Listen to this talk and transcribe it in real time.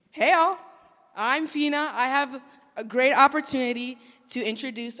Hey all, I'm Fina. I have a great opportunity to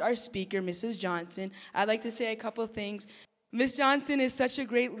introduce our speaker, Mrs. Johnson. I'd like to say a couple of things. Ms. Johnson is such a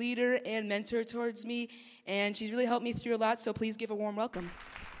great leader and mentor towards me, and she's really helped me through a lot, so please give a warm welcome.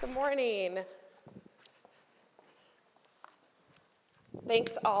 Good morning.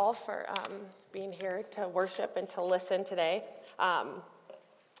 Thanks all for being here to worship and to listen today.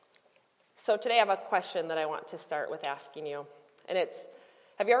 So today I have a question that I want to start with asking you, and it's,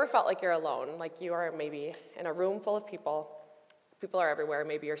 have you ever felt like you're alone, like you are maybe in a room full of people, people are everywhere,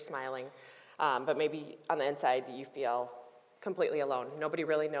 maybe you're smiling, but maybe on the inside you feel completely alone. Nobody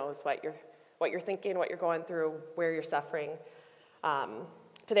really knows what you're thinking, what you're going through, where you're suffering.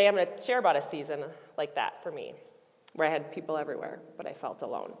 Today I'm going to share about a season like that for me, where I had people everywhere, but I felt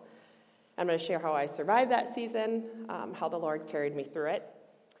alone. I'm going to share how I survived that season, how the Lord carried me through it.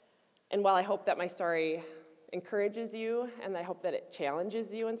 And while I hope that my story encourages you and I hope that it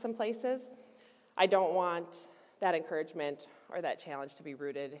challenges you in some places, I don't want that encouragement or that challenge to be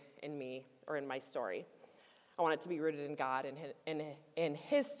rooted in me or in my story. I want it to be rooted in God and in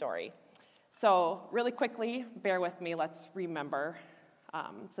His story. So really quickly, bear with me, let's remember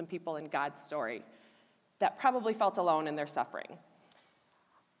some people in God's story that probably felt alone in their suffering.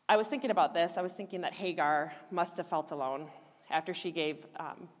 I was thinking about this. I was thinking that Hagar must have felt alone after she gave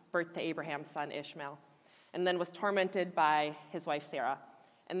birth to Abraham's son Ishmael, and then was tormented by his wife Sarah.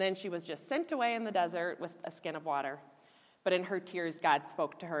 And then she was just sent away in the desert with a skin of water. But in her tears, God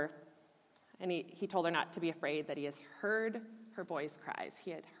spoke to her, and he told her not to be afraid, that He has heard her boy's cries.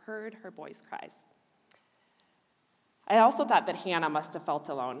 He had heard her boy's cries. I also thought that Hannah must have felt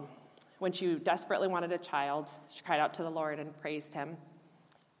alone. When she desperately wanted a child, she cried out to the Lord and praised Him,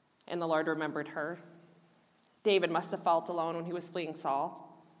 and the Lord remembered her. David must have felt alone when he was fleeing Saul,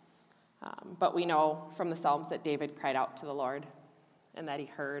 but we know from the Psalms that David cried out to the Lord, and that He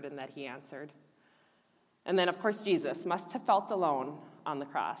heard and that He answered. And then, of course, Jesus must have felt alone on the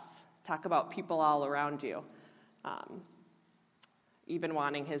cross. Talk about people all around you, even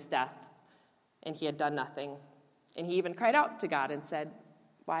wanting His death, and He had done nothing. And He even cried out to God and said,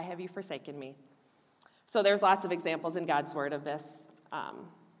 "Why have you forsaken me?" So there's lots of examples in God's word of this.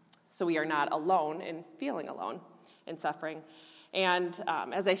 So we are not alone in feeling alone in suffering. And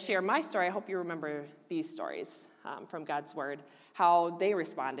as I share my story, I hope you remember these stories from God's word, how they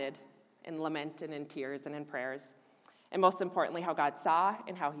responded in lament and in tears and in prayers. And most importantly, how God saw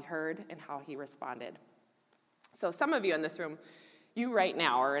and how He heard and how He responded. So some of you in this room, you right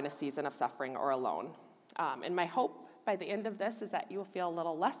now are in a season of suffering or alone. And my hope by the end of this is that you will feel a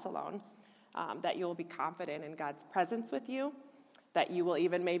little less alone, that you will be confident in God's presence with you, that you will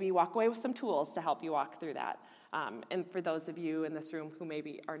even maybe walk away with some tools to help you walk through that. And for those of you in this room who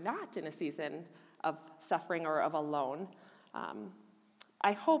maybe are not in a season of suffering or of alone,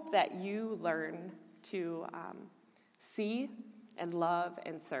 I hope that you learn to see and love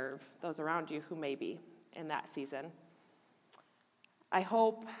and serve those around you who may be in that season. I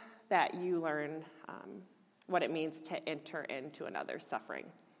hope that you learn what it means to enter into another's suffering.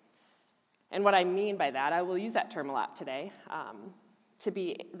 And what I mean by that, I will use that term a lot today.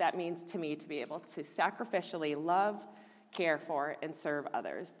 That means to me to be able to sacrificially love, care for, and serve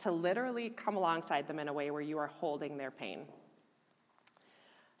others, to literally come alongside them in a way where you are holding their pain.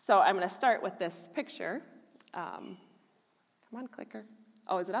 So I'm going to start with this picture. Come on, clicker.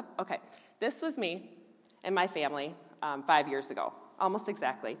 Oh, is it up? Okay. This was me and my family 5 years ago, almost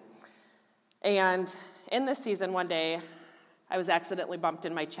exactly. And in this season, one day, I was accidentally bumped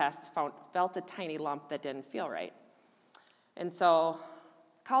in my chest, felt a tiny lump that didn't feel right. And so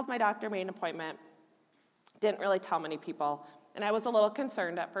called my doctor, made an appointment, didn't really tell many people, and I was a little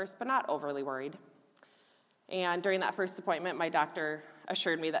concerned at first, but not overly worried. And during that first appointment, my doctor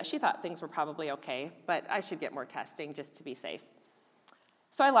assured me that she thought things were probably okay, but I should get more testing just to be safe.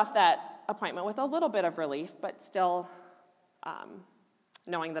 So I left that appointment with a little bit of relief, but still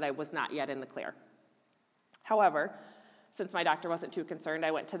knowing that I was not yet in the clear. However, since my doctor wasn't too concerned,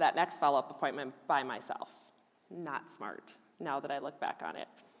 I went to that next follow-up appointment by myself. Not smart, now that I look back on it.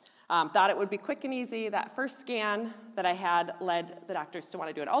 Thought it would be quick and easy. That first scan that I had led the doctors to want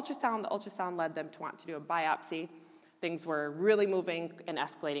to do an ultrasound. The ultrasound led them to want to do a biopsy. Things were really moving and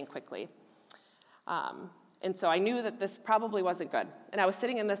escalating quickly. And so I knew that this probably wasn't good. And I was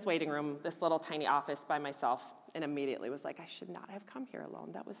sitting in this waiting room, this little tiny office by myself, and immediately was like, I should not have come here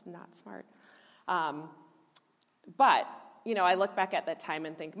alone. That was not smart. But, I look back at that time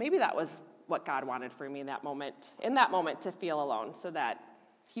and think maybe that was what God wanted for me in that moment to feel alone, so that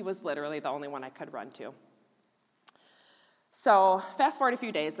He was literally the only one I could run to. So fast forward a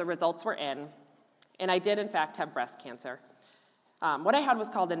few days, the results were in, and I did in fact have breast cancer. What I had was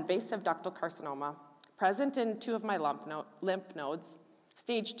called invasive ductal carcinoma, present in 2 of my lymph nodes,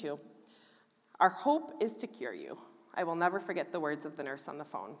 stage 2. Our hope is to cure you. I will never forget the words of the nurse on the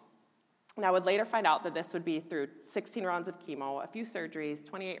phone. And I would later find out that this would be through 16 rounds of chemo, a few surgeries,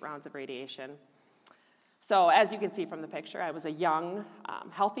 28 rounds of radiation. So as you can see from the picture, I was a young,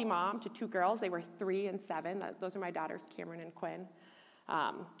 healthy mom to 2 girls. They were 3 and 7. Those are my daughters, Cameron and Quinn.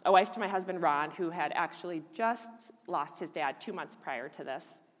 A wife to my husband, Ron, who had actually just lost his dad 2 months prior to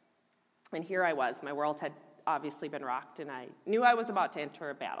this. And here I was. My world had obviously been rocked, and I knew I was about to enter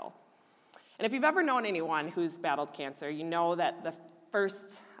a battle. And if you've ever known anyone who's battled cancer, you know that the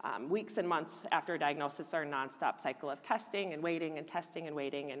first weeks and months after a diagnosis are a nonstop cycle of testing and waiting and testing and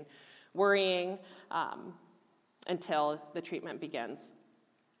waiting and worrying until the treatment begins.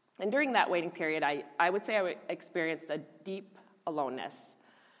 And during that waiting period, I would say I experienced a deep aloneness.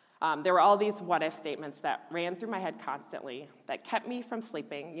 There were all these what-if statements that ran through my head constantly that kept me from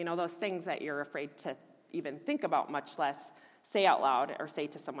sleeping. You know, those things that you're afraid to even think about, much less say out loud or say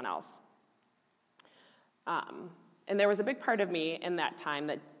to someone else. And there was a big part of me in that time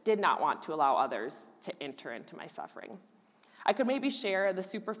that did not want to allow others to enter into my suffering. I could maybe share the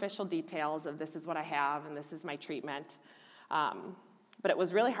superficial details of this is what I have and this is my treatment, but it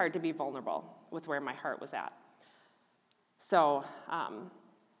was really hard to be vulnerable with where my heart was at. So,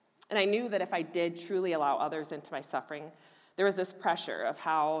 and I knew that if I did truly allow others into my suffering, there was this pressure of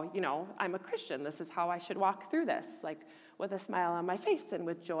how, I'm a Christian. This is how I should walk through this, like with a smile on my face and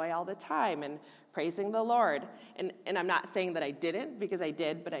with joy all the time and praising the Lord. And I'm not saying that I didn't, because I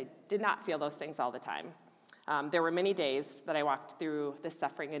did, but I did not feel those things all the time. There were many days that I walked through this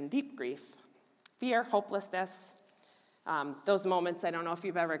suffering in deep grief, fear, hopelessness. Those moments, I don't know if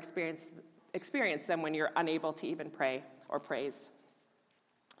you've ever experienced them when you're unable to even pray or praise.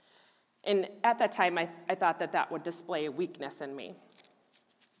 And at that time, I thought that would display weakness in me.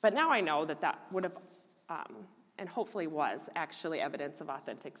 But now I know that would have, and hopefully was, actually evidence of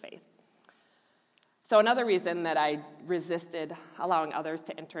authentic faith. So another reason that I resisted allowing others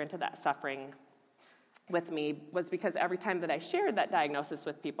to enter into that suffering with me was because every time that I shared that diagnosis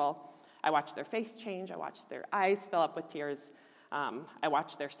with people, I watched their face change, I watched their eyes fill up with tears, I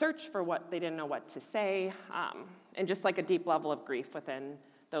watched their search for what they didn't know what to say, and just like a deep level of grief within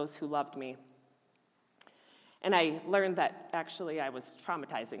those who loved me. And I learned that actually I was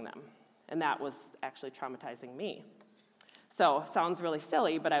traumatizing them, and that was actually traumatizing me. So, sounds really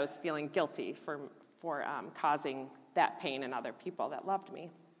silly, but I was feeling guilty for causing that pain in other people that loved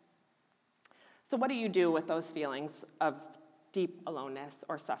me. So what do you do with those feelings of deep aloneness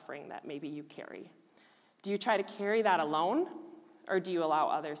or suffering that maybe you carry? Do you try to carry that alone, or do you allow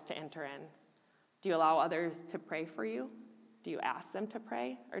others to enter in? Do you allow others to pray for you? Do you ask them to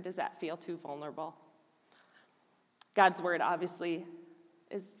pray, or does that feel too vulnerable? God's word obviously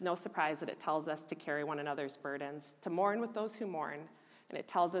is no surprise that it tells us to carry one another's burdens, to mourn with those who mourn, and it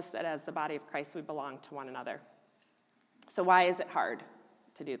tells us that as the body of Christ, we belong to one another. So why is it hard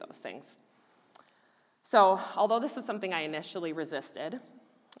to do those things? So although this was something I initially resisted,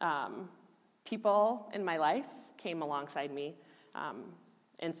 people in my life came alongside me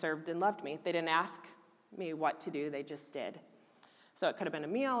and served and loved me. They didn't ask me what to do, they just did. So it could have been a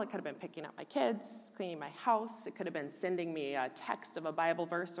meal, it could have been picking up my kids, cleaning my house, it could have been sending me a text of a Bible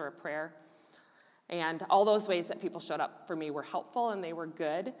verse or a prayer. And all those ways that people showed up for me were helpful and they were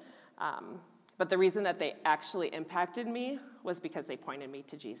good. But the reason that they actually impacted me was because they pointed me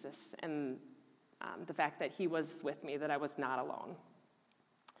to Jesus and the fact that he was with me, that I was not alone.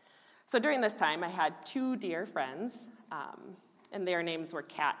 So during this time, I had 2 dear friends, and their names were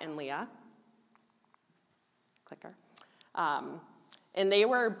Kat and Leah. Clicker. And they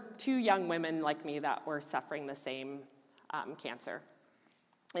were 2 young women like me that were suffering the same cancer.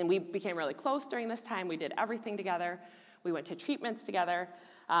 And we became really close during this time. We did everything together. We went to treatments together.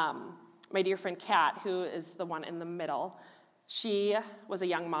 My dear friend Kat, who is the one in the middle, she was a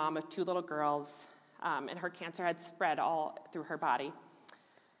young mom of 2 little girls, and her cancer had spread all through her body.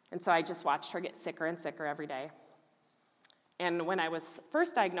 And so I just watched her get sicker and sicker every day. And when I was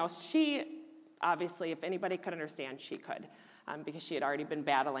first diagnosed, she, obviously, if anybody could understand, she could, because she had already been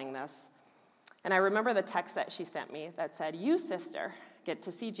battling this. And I remember the text that she sent me that said, "You, sister, get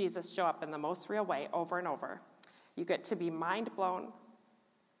to see Jesus show up in the most real way over and over. You get to be mind blown."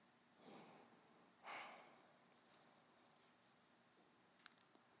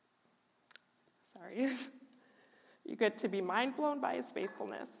 Sorry. "You get to be mind blown by his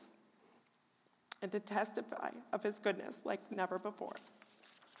faithfulness and to testify of his goodness like never before."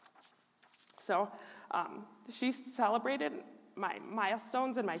 So she celebrated my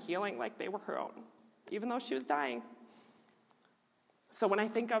milestones and my healing like they were her own, even though she was dying. So when I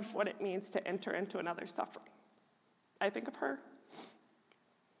think of what it means to enter into another's suffering, I think of her.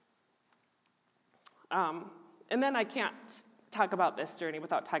 And then I can't talk about this journey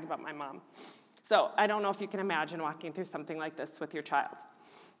without talking about my mom. So I don't know if you can imagine walking through something like this with your child.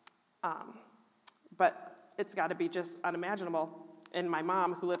 But it's got to be just unimaginable. And my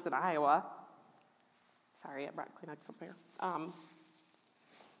mom, who lives in Iowa, sorry, I brought Kleenex up here,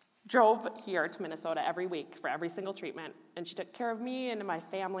 drove here to Minnesota every week for every single treatment, and she took care of me and my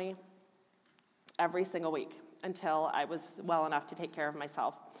family every single week until I was well enough to take care of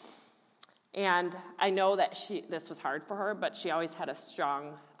myself. And I know that this was hard for her, but she always had a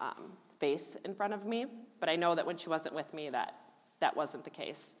strong base in front of me. But I know that when she wasn't with me, that wasn't the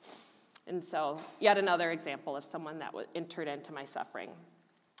case. And so yet another example of someone that entered into my suffering.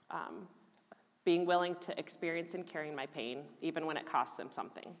 Being willing to experience and carry my pain, even when it costs them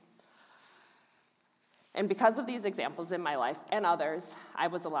something. And because of these examples in my life and others, I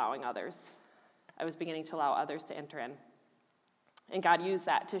was beginning to allow others to enter in. And God used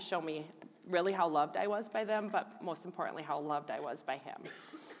that to show me really how loved I was by them, but most importantly, how loved I was by him.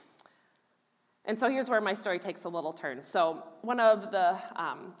 And so here's where my story takes a little turn. So one of the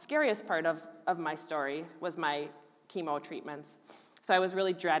scariest part of my story was my chemo treatments. So I was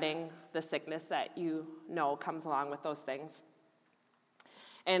really dreading the sickness that comes along with those things.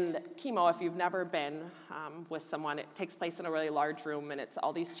 And chemo, if you've never been with someone, it takes place in a really large room, and it's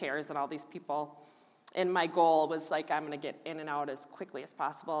all these chairs and all these people. And my goal was I'm going to get in and out as quickly as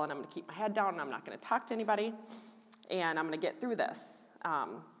possible, and I'm going to keep my head down, and I'm not going to talk to anybody, and I'm going to get through this.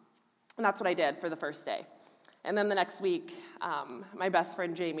 And that's what I did for the first day. And then the next week, my best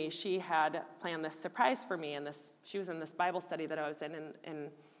friend Jamie, she had planned this surprise for me, and she was in this Bible study that I was in, and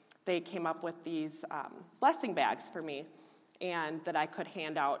they came up with these blessing bags for me, and that I could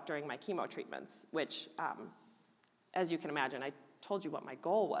hand out during my chemo treatments, which, as you can imagine, I told you what my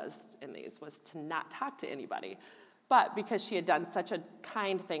goal was in these, was to not talk to anybody. But because she had done such a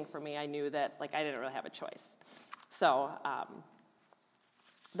kind thing for me, I knew that I didn't really have a choice. So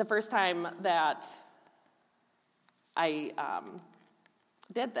the first time that I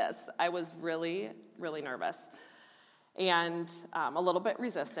did this, I was really, really nervous and a little bit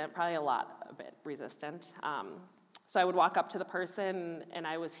resistant, probably a bit resistant. So I would walk up to the person, and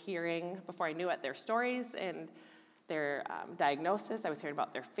I was hearing, before I knew it, their stories and their diagnosis. I was hearing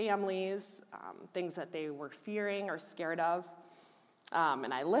about their families, things that they were fearing or scared of.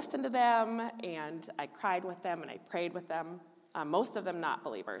 And I listened to them, and I cried with them, and I prayed with them, most of them not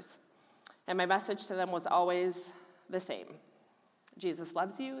believers. And my message to them was always the same. Jesus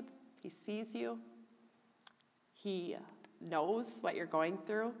loves you. He sees you. He knows what you're going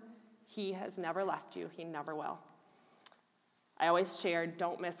through. He has never left you. He never will. I always shared,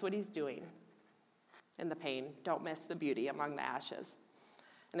 don't miss what he's doing in the pain. Don't miss the beauty among the ashes.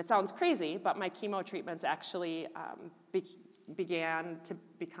 And it sounds crazy, but my chemo treatments actually began to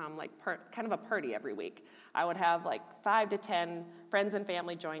become kind of a party every week. I would have 5 to 10 friends and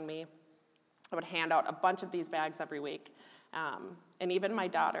family join me. I would hand out a bunch of these bags every week. And even my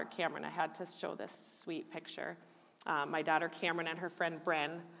daughter, Cameron, I had to show this sweet picture. My daughter, Cameron, and her friend,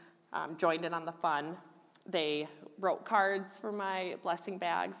 Bren, joined in on the fun. They wrote cards for my blessing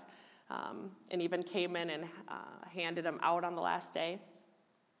bags and even came in and handed them out on the last day.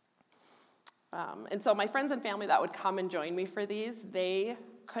 And so my friends and family that would come and join me for these, they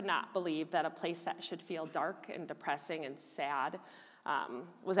could not believe that a place that should feel dark and depressing and sad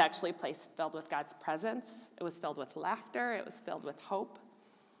was actually a place filled with God's presence. It was filled with laughter. It was filled with hope.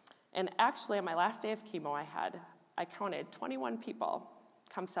 And actually, on my last day of chemo, I counted 21 people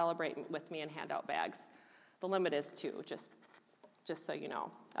come celebrate with me and hand out bags. The limit is 2, just so you know.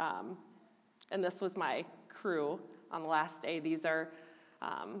 And this was my crew on the last day. These are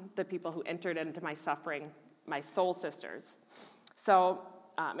the people who entered into my suffering, my soul sisters. So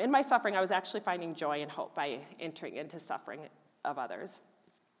in my suffering, I was actually finding joy and hope by entering into suffering of others.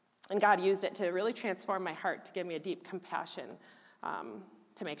 And God used it to really transform my heart, to give me a deep compassion,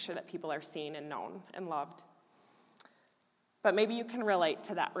 to make sure that people are seen and known and loved. But maybe you can relate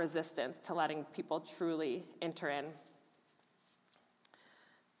to that resistance to letting people truly enter in.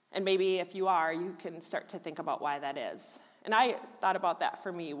 And maybe if you are, you can start to think about why that is. And I thought about that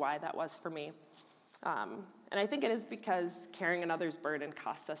for me, why that was for me. And I think it is because carrying another's burden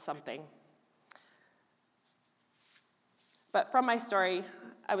costs us something. But from my story,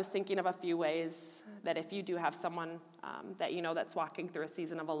 I was thinking of a few ways that if you do have someone that you know that's walking through a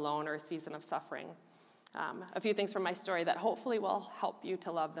season of alone or a season of suffering, a few things from my story that hopefully will help you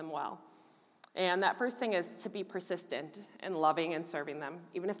to love them well. And that first thing is to be persistent in loving and serving them,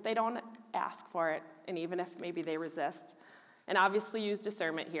 even if they don't ask for it, and even if maybe they resist. And obviously use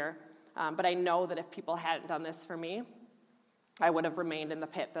discernment here, but I know that if people hadn't done this for me, I would have remained in the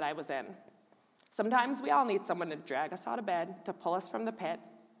pit that I was in. Sometimes we all need someone to drag us out of bed, to pull us from the pit.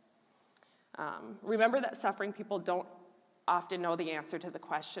 Remember that suffering people don't often know the answer to the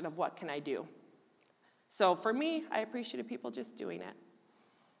question of what can I do? So for me, I appreciated people just doing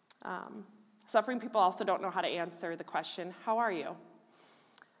it. Suffering people also don't know how to answer the question, how are you?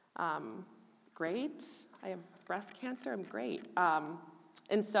 Great. I have breast cancer. I'm great.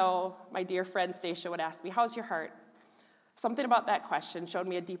 And so my dear friend Stacia would ask me, how's your heart? Something about that question showed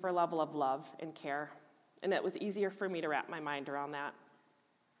me a deeper level of love and care, and it was easier for me to wrap my mind around that.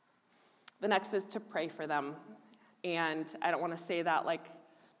 The next is to pray for them, and I don't want to say that like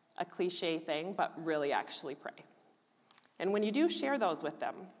a cliche thing, but really actually pray. And when you do share those with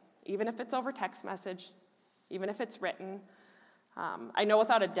them, even if it's over text message, even if it's written, I know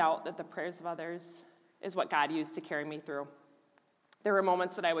without a doubt that the prayers of others is what God used to carry me through. There were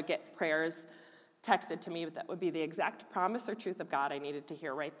moments that I would get prayers texted to me that would be the exact promise or truth of God I needed to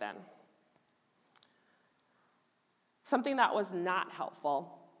hear right then. Something that was not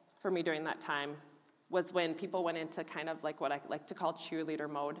helpful for me during that time was when people went into kind of like what I like to call cheerleader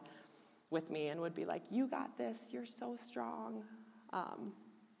mode with me and would be like, you got this, you're so strong.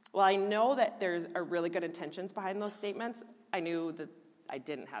 Well, I know that there's really good intentions behind those statements. I knew that I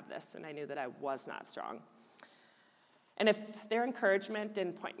didn't have this, and I knew that I was not strong. And if their encouragement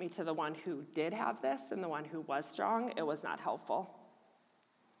didn't point me to the one who did have this and the one who was strong, it was not helpful.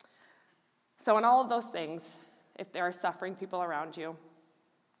 So in all of those things, if there are suffering people around you,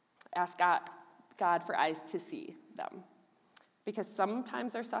 ask God for eyes to see them, because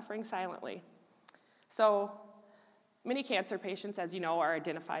sometimes they're suffering silently. So many cancer patients, as you know, are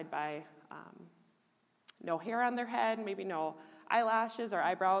identified by no hair on their head, maybe no eyelashes or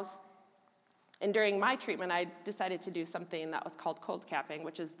eyebrows. And during my treatment, I decided to do something that was called cold capping,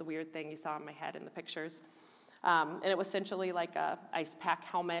 which is the weird thing you saw on my head in the pictures. And it was essentially like a ice pack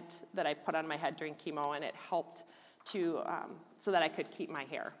helmet that I put on my head during chemo, and it helped to so that I could keep my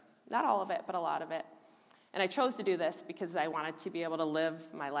hair. Not all of it, but a lot of it. And I chose to do this because I wanted to be able to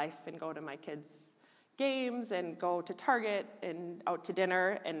live my life and go to my kids' games and go to Target and out to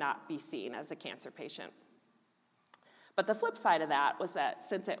dinner and not be seen as a cancer patient. But the flip side of that was that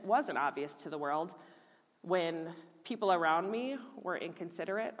since it wasn't obvious to the world, when people around me were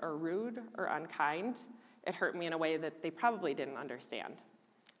inconsiderate or rude or unkind, it hurt me in a way that they probably didn't understand.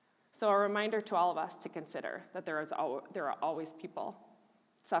 So a reminder to all of us to consider that there are always people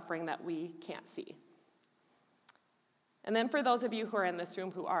suffering that we can't see. And then for those of you who are in this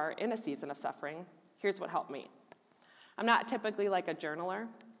room who are in a season of suffering, here's what helped me. I'm not typically like a journaler,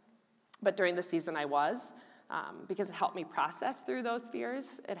 but during the season I was, because it helped me process through those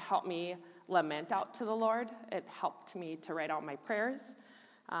fears. It helped me lament out to the Lord. It helped me to write out my prayers.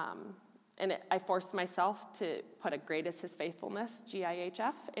 I forced myself to put a great is his faithfulness,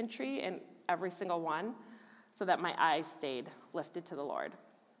 GIHF, entry in every single one so that my eyes stayed lifted to the Lord.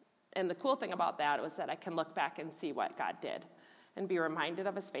 And the cool thing about that was that I can look back and see what God did and be reminded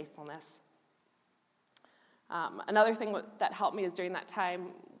of his faithfulness. Another thing that helped me is during that time,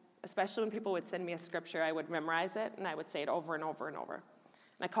 especially when people would send me a scripture, I would memorize it, and I would say it over and over and over.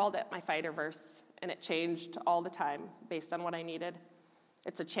 And I called it my fighter verse, and it changed all the time based on what I needed.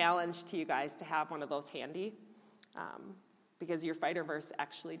 It's a challenge to you guys to have one of those handy, because your fighter verse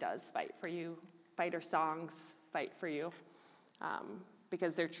actually does fight for you. Fighter songs fight for you,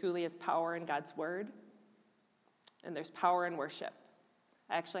 because there truly is power in God's word, and there's power in worship.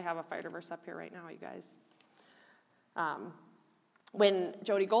 I actually have a fighter verse up here right now, you guys. When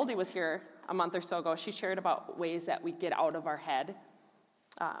Jody Goldie was here a month or so ago, she shared about ways that we get out of our head.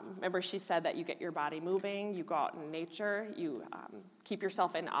 Remember, she said that you get your body moving, you go out in nature, you keep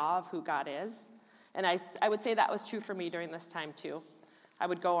yourself in awe of who God is. And I would say that was true for me during this time, too. I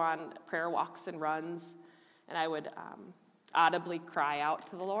would go on prayer walks and runs, and I would audibly cry out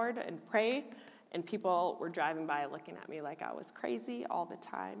to the Lord and pray, and people were driving by looking at me like I was crazy all the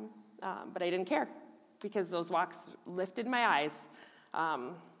time. But I didn't care, because those walks lifted my eyes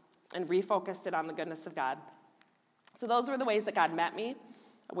and refocused it on the goodness of God. So those were the ways that God met me,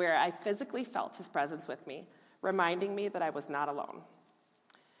 where I physically felt his presence with me, reminding me that I was not alone.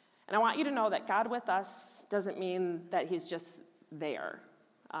 And I want you to know that God with us doesn't mean that he's just there.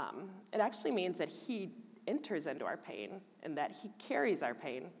 It actually means that he enters into our pain, and that he carries our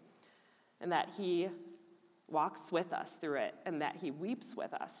pain, and that he walks with us through it, and that he weeps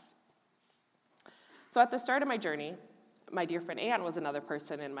with us. So at the start of my journey, my dear friend Ann was another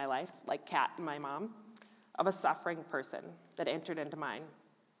person in my life, like Kat and my mom, of a suffering person that entered into mine.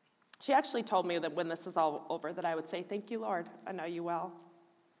 She actually told me that when this is all over that I would say, "Thank you, Lord, I know you well."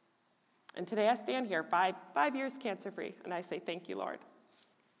 And today I stand here, five years cancer-free, and I say, "Thank you, Lord."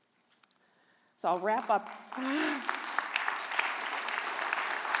 So I'll wrap up.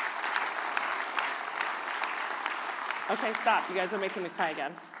 Okay, stop. You guys are making me cry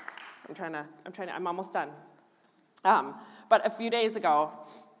again. I'm almost done. But a few days ago,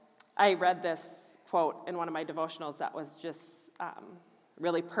 I read this quote in one of my devotionals that was just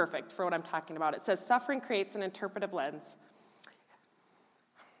really perfect for what I'm talking about. It says, "Suffering creates an interpretive lens,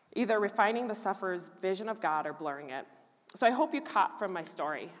 either refining the sufferer's vision of God or blurring it." So I hope you caught from my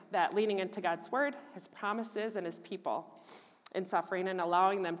story that leaning into God's word, his promises, and his people in suffering and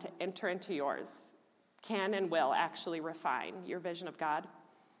allowing them to enter into yours can and will actually refine your vision of God.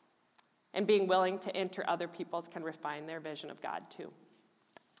 And being willing to enter other people's can refine their vision of God too.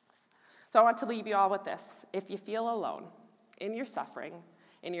 So I want to leave you all with this. If you feel alone in your suffering,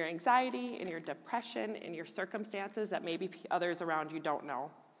 in your anxiety, in your depression, in your circumstances that maybe others around you don't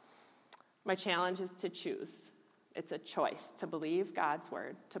know, my challenge is to choose. It's a choice to believe God's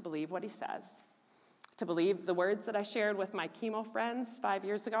word, to believe what he says, to believe the words that I shared with my chemo friends 5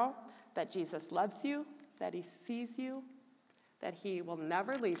 years ago, that Jesus loves you, that he sees you, that he will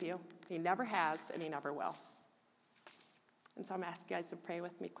never leave you, he never has, and he never will. And so I'm asking you guys to pray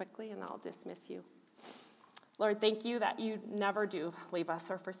with me quickly, and I'll dismiss you. Lord, thank you that you never do leave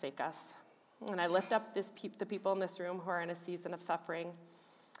us or forsake us. And I lift up the people in this room who are in a season of suffering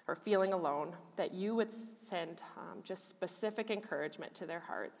or feeling alone, that you would send just specific encouragement to their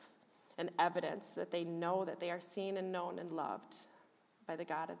hearts and evidence that they know that they are seen and known and loved by the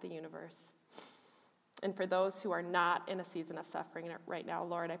God of the universe. And for those who are not in a season of suffering right now,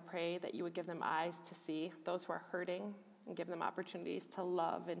 Lord, I pray that you would give them eyes to see those who are hurting and give them opportunities to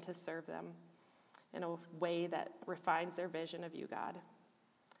love and to serve them in a way that refines their vision of you, God.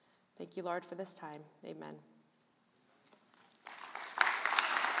 Thank you, Lord, for this time. Amen.